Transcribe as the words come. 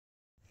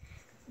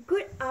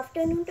Good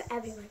afternoon to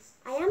everyone.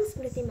 I am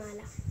Smriti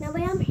Mala. Now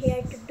I am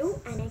here to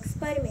do an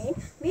experiment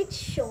which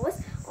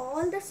shows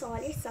all the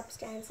solid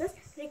substances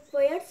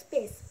require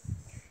space.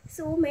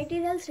 So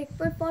materials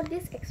required for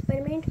this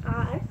experiment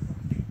are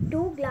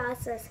two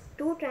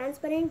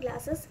transparent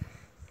glasses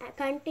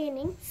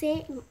containing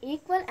same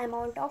equal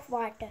amount of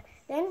water,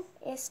 then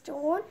a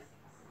stone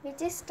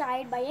which is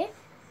tied by a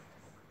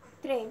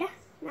thread.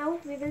 Now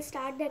we will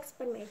start the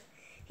experiment.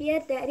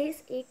 Here there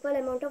is equal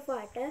amount of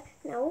water.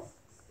 Now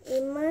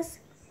immerse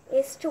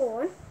a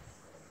stone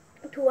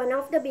to one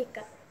of the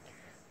beaker.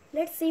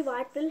 Let's see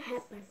what will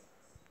happen.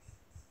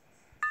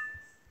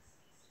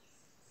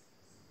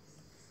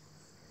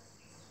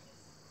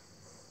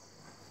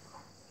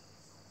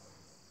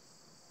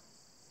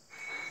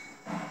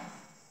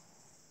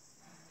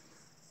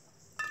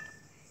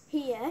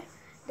 Here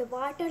the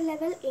water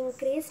level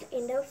increased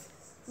in the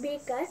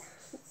beaker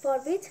for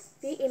which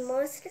we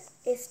immersed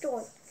a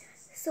stone.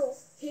 So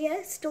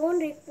here stone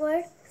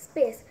required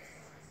space.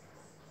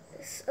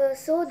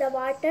 So the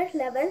water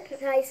level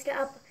rised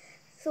up.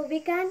 So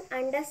we can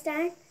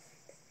understand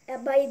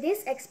by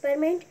this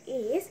experiment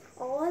is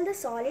all the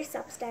solid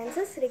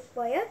substances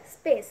require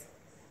space.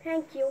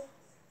 Thank you.